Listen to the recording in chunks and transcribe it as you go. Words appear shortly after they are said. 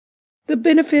The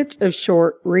benefits of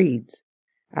short reads.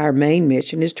 Our main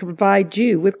mission is to provide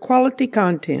you with quality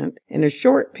content in a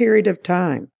short period of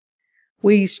time.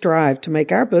 We strive to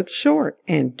make our books short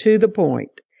and to the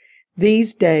point.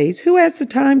 These days, who has the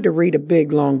time to read a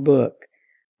big, long book?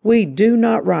 We do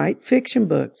not write fiction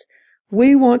books.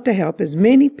 We want to help as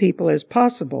many people as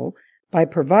possible by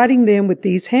providing them with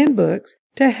these handbooks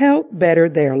to help better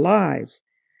their lives.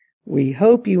 We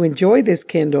hope you enjoy this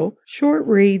Kindle Short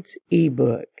Reads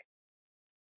ebook.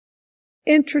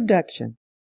 Introduction.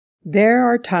 There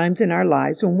are times in our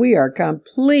lives when we are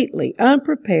completely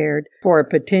unprepared for a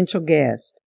potential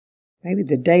guest. Maybe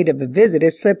the date of a visit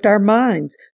has slipped our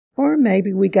minds, or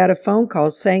maybe we got a phone call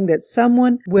saying that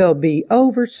someone will be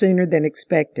over sooner than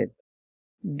expected.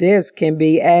 This can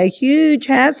be a huge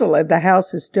hassle if the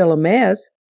house is still a mess.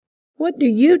 What do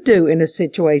you do in a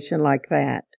situation like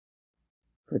that?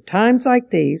 For times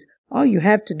like these, all you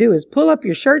have to do is pull up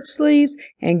your shirt sleeves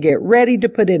and get ready to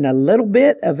put in a little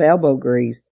bit of elbow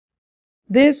grease.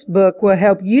 This book will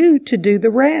help you to do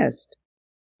the rest.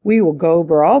 We will go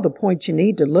over all the points you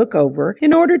need to look over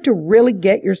in order to really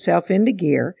get yourself into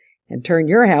gear and turn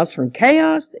your house from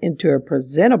chaos into a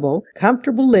presentable,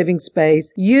 comfortable living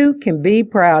space you can be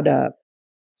proud of.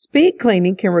 Speed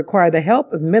cleaning can require the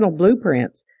help of mental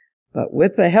blueprints, but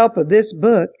with the help of this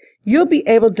book, you'll be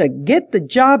able to get the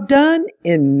job done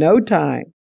in no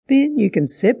time. Then you can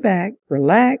sit back,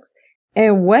 relax,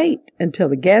 and wait until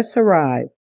the guests arrive.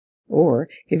 Or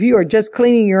if you are just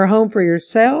cleaning your home for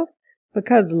yourself,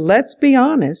 because let's be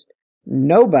honest,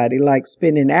 nobody likes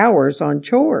spending hours on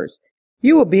chores,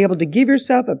 you will be able to give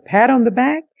yourself a pat on the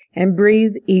back and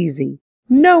breathe easy,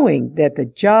 knowing that the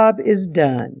job is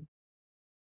done.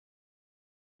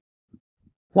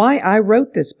 Why I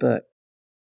wrote this book.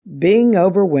 Being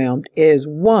overwhelmed is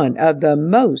one of the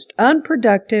most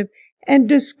unproductive and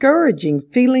discouraging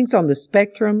feelings on the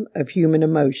spectrum of human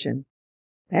emotion.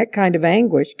 That kind of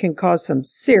anguish can cause some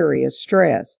serious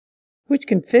stress, which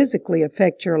can physically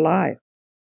affect your life.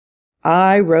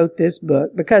 I wrote this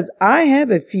book because I have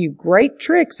a few great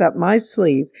tricks up my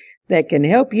sleeve that can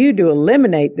help you to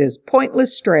eliminate this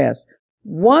pointless stress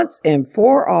once and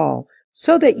for all,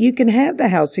 so that you can have the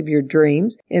house of your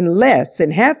dreams in less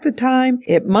than half the time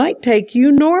it might take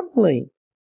you normally.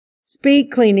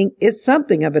 Speed cleaning is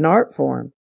something of an art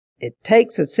form. It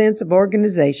takes a sense of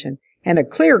organization and a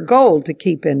clear goal to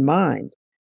keep in mind,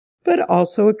 but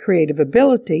also a creative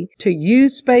ability to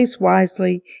use space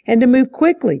wisely and to move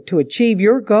quickly to achieve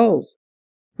your goals.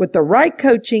 With the right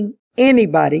coaching,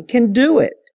 anybody can do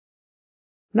it.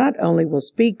 Not only will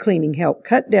speed cleaning help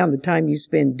cut down the time you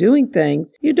spend doing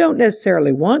things you don't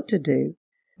necessarily want to do,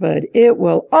 but it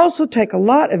will also take a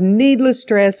lot of needless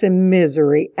stress and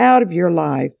misery out of your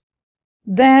life.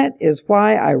 That is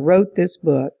why I wrote this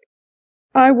book.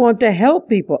 I want to help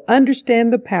people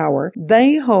understand the power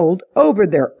they hold over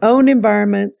their own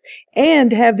environments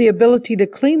and have the ability to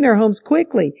clean their homes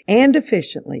quickly and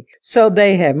efficiently so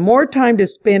they have more time to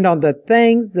spend on the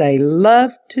things they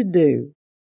love to do.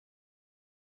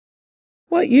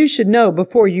 What you should know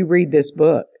before you read this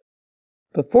book.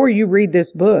 Before you read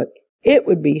this book, it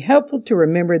would be helpful to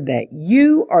remember that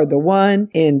you are the one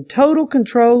in total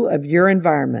control of your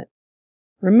environment.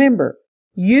 Remember,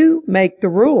 you make the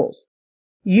rules.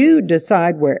 You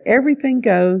decide where everything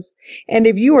goes, and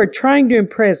if you are trying to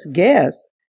impress guests,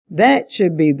 that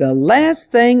should be the last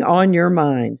thing on your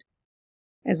mind.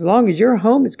 As long as your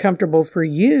home is comfortable for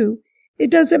you, it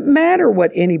doesn't matter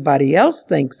what anybody else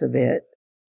thinks of it.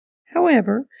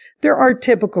 However, there are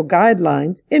typical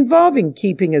guidelines involving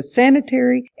keeping a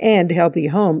sanitary and healthy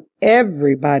home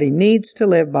everybody needs to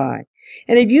live by.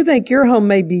 And if you think your home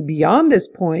may be beyond this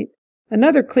point,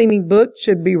 another cleaning book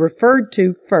should be referred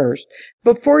to first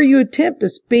before you attempt to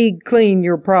speed clean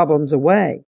your problems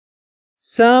away.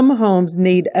 Some homes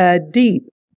need a deep,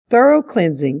 thorough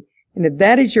cleansing, and if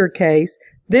that is your case,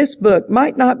 this book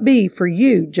might not be for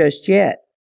you just yet.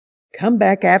 Come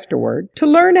back afterward to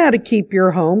learn how to keep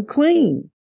your home clean.